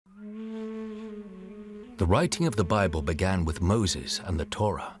The writing of the Bible began with Moses and the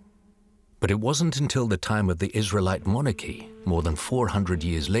Torah. But it wasn't until the time of the Israelite monarchy, more than 400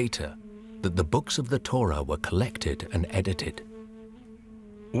 years later, that the books of the Torah were collected and edited.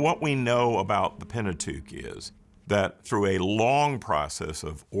 What we know about the Pentateuch is that through a long process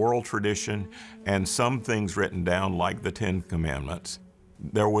of oral tradition and some things written down like the Ten Commandments,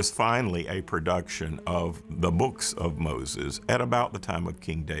 there was finally a production of the books of Moses at about the time of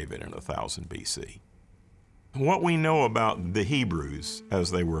King David in 1000 BC. What we know about the Hebrews,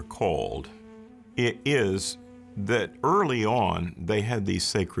 as they were called, it is that early on they had these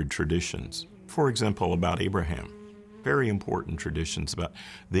sacred traditions. For example, about Abraham. Very important traditions about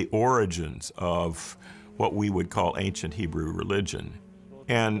the origins of what we would call ancient Hebrew religion.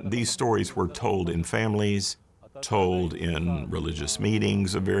 And these stories were told in families, told in religious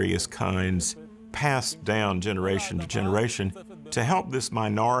meetings of various kinds, passed down generation to generation to help this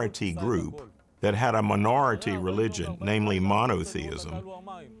minority group that had a minority religion, namely monotheism.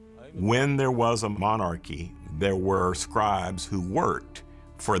 When there was a monarchy, there were scribes who worked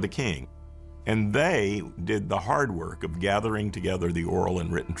for the king. And they did the hard work of gathering together the oral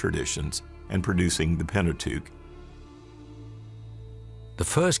and written traditions and producing the Pentateuch. The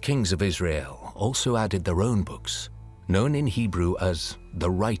first kings of Israel also added their own books, known in Hebrew as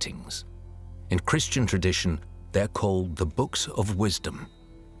the writings. In Christian tradition, they're called the books of wisdom.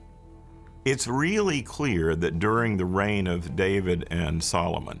 It's really clear that during the reign of David and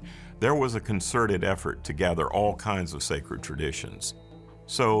Solomon, there was a concerted effort to gather all kinds of sacred traditions.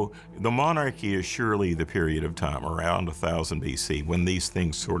 So the monarchy is surely the period of time around 1000 BC when these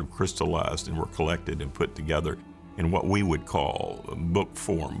things sort of crystallized and were collected and put together in what we would call book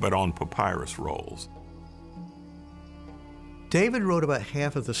form, but on papyrus rolls. David wrote about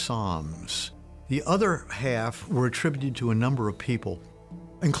half of the Psalms. The other half were attributed to a number of people,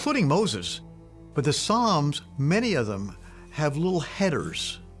 including Moses. But the Psalms, many of them, have little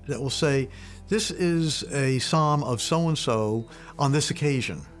headers that will say, this is a psalm of so-and-so on this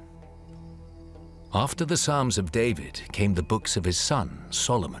occasion. After the Psalms of David came the books of his son,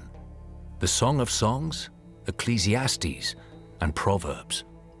 Solomon, the Song of Songs, Ecclesiastes, and Proverbs.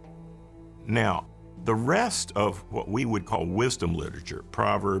 Now, the rest of what we would call wisdom literature,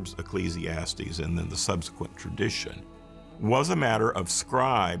 Proverbs, Ecclesiastes, and then the subsequent tradition, was a matter of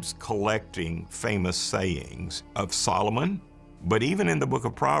scribes collecting famous sayings of Solomon. But even in the book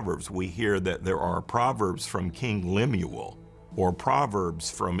of Proverbs, we hear that there are proverbs from King Lemuel or proverbs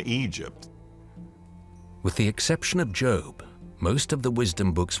from Egypt. With the exception of Job, most of the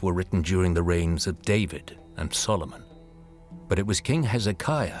wisdom books were written during the reigns of David and Solomon. But it was King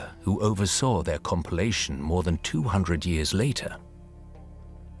Hezekiah who oversaw their compilation more than 200 years later.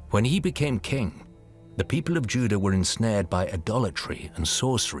 When he became king, the people of Judah were ensnared by idolatry and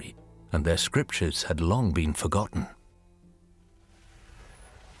sorcery, and their scriptures had long been forgotten.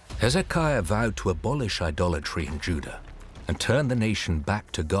 Hezekiah vowed to abolish idolatry in Judah and turn the nation back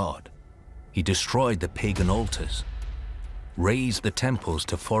to God. He destroyed the pagan altars, razed the temples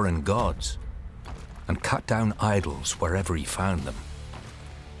to foreign gods, and cut down idols wherever he found them.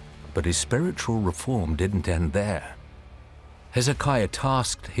 But his spiritual reform didn't end there. Hezekiah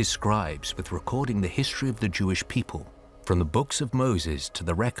tasked his scribes with recording the history of the Jewish people, from the books of Moses to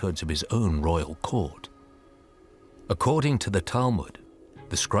the records of his own royal court. According to the Talmud,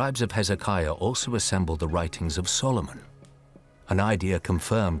 the scribes of Hezekiah also assembled the writings of Solomon, an idea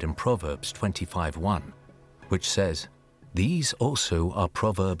confirmed in Proverbs 25:1, which says, "These also are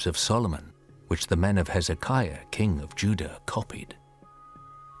proverbs of Solomon, which the men of Hezekiah, king of Judah, copied."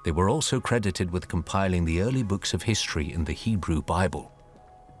 They were also credited with compiling the early books of history in the Hebrew Bible.